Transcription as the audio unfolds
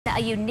A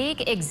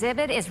unique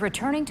exhibit is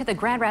returning to the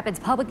Grand Rapids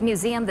Public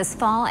Museum this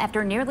fall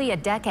after nearly a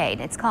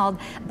decade. It's called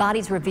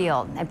Bodies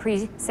Revealed, and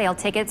pre-sale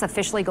tickets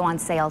officially go on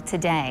sale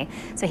today.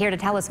 So here to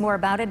tell us more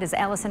about it is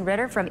Allison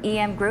Ritter from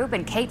EM Group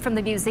and Kate from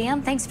the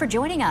museum. Thanks for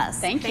joining us.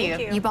 Thank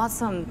you. You brought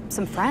some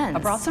friends. I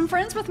brought some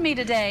friends with me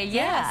today.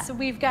 Yes, yeah.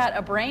 We've got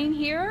a brain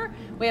here,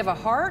 we have a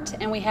heart,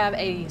 and we have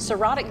a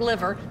cirrhotic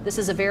liver. This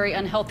is a very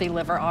unhealthy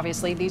liver,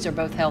 obviously. These are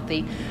both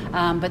healthy.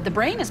 But the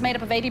brain is made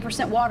up of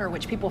 80% water,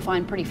 which people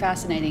find pretty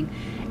fascinating.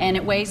 And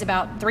it weighs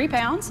about 3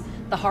 pounds.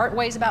 The heart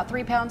weighs about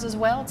 3 pounds as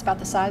well. It's about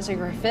the size of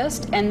your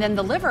fist. And then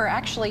the liver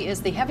actually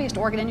is the heaviest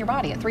organ in your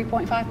body at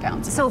 3.5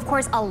 pounds. So of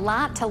course, a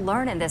lot to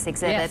learn in this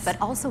exhibit, yes,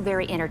 but also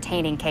very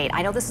entertaining, Kate.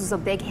 I know this was a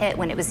big hit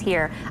when it was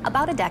here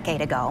about a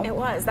decade ago. It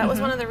was. That was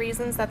one of the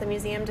reasons that the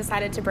museum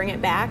decided to bring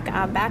it back.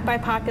 Back by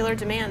popular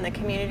demand, the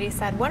community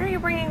said, when are you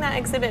bringing that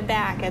exhibit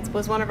back? It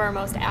was one of our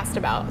most asked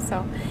about.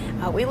 So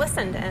we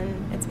listened,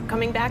 and it's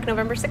coming back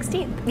November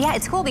 16th. Yeah,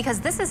 it's cool because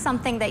this is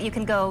something that you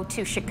can go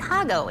to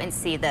Chicago and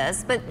see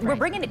this, but we're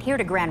bringing it here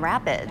to Grand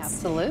Rapids.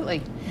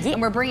 Absolutely. Yeah.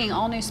 And we're bringing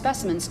all new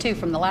specimens too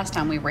from the last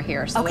time we were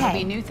here. So it'll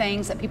be new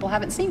things that people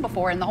haven't seen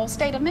before in the whole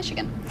state of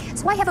Michigan.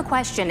 So I have a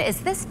question.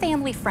 Is this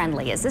family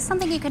friendly? Is this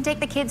something you can take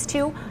the kids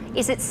to?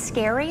 Is it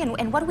scary?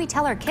 And what do we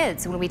tell our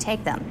kids when we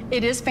take them?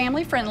 It is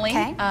family friendly.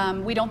 Okay.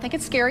 We don't think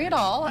it's scary at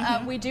all.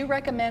 We do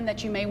recommend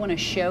that you may want to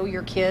show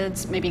your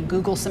kids, maybe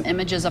Google some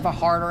images of a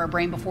heart or a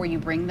brain before you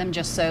bring them,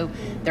 just so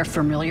they're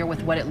familiar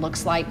with what it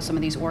looks like, some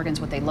of these organs,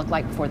 what they look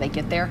like before they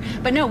get there.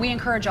 But no, we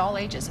encourage all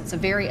ages. It's a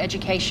very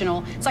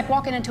educational, it's like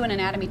walking into an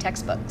anatomy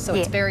textbook, so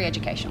it's very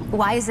educational.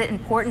 Why is it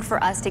important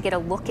for us to get a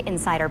look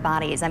inside our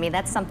bodies? I mean,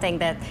 that's something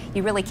that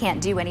you really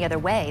can't do any other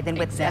way than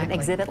with an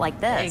exhibit like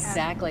this.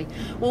 Exactly.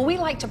 Well, we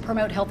like to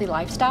promote healthy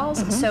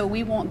lifestyles, so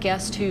we want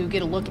guests to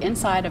get a look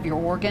inside of your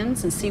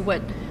organs and see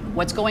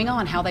what's going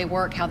on, how they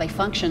work, how they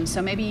function.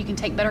 So maybe you can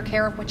take better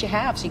care of what you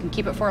have so you can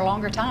keep it for a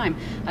longer time.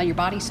 Your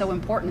body's so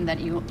important that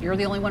you're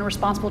the only one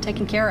responsible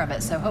taking care of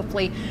it. So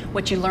hopefully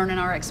what you learn in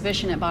our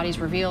exhibition at Bodies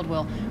Revealed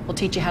will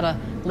teach you how to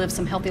live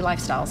some healthy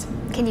lifestyles.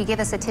 Can you give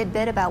us a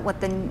tidbit about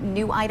what the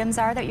new items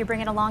are that you're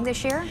bringing along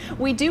this year?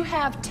 We do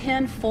have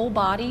 10 full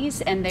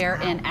bodies, and they're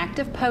in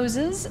active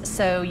poses,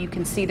 so you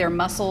can see their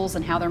muscles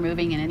and how they're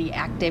moving in any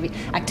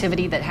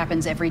activity that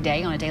happens every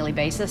day on a daily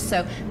basis.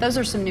 So those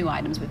are some new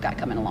items we've got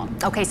coming along.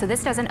 Okay, so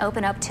this doesn't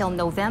open up till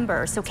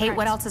November. So Kate,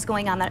 what else is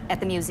going on at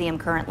the museum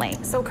currently?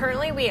 So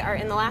currently we are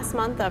in the last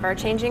month of our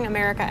Changing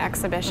America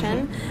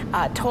exhibition.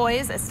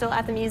 Toys is still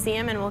at the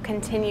museum and will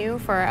continue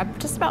for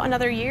just about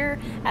another year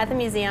at the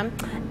museum.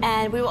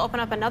 And we will open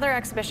up another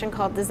exhibition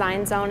called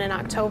Design Zone in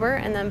October,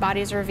 and then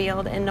Bodies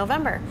Revealed in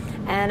November.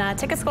 And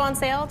tickets go on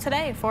sale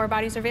today for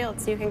Bodies Revealed,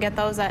 so you can get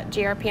those at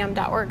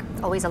grpm.org.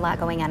 Always a lot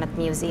going on at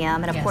the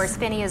museum. And of course,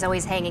 Finney is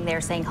always hanging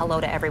there saying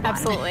hello to everyone.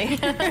 Absolutely.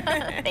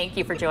 Thank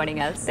you for joining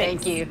us.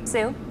 Thank you.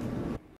 Sue?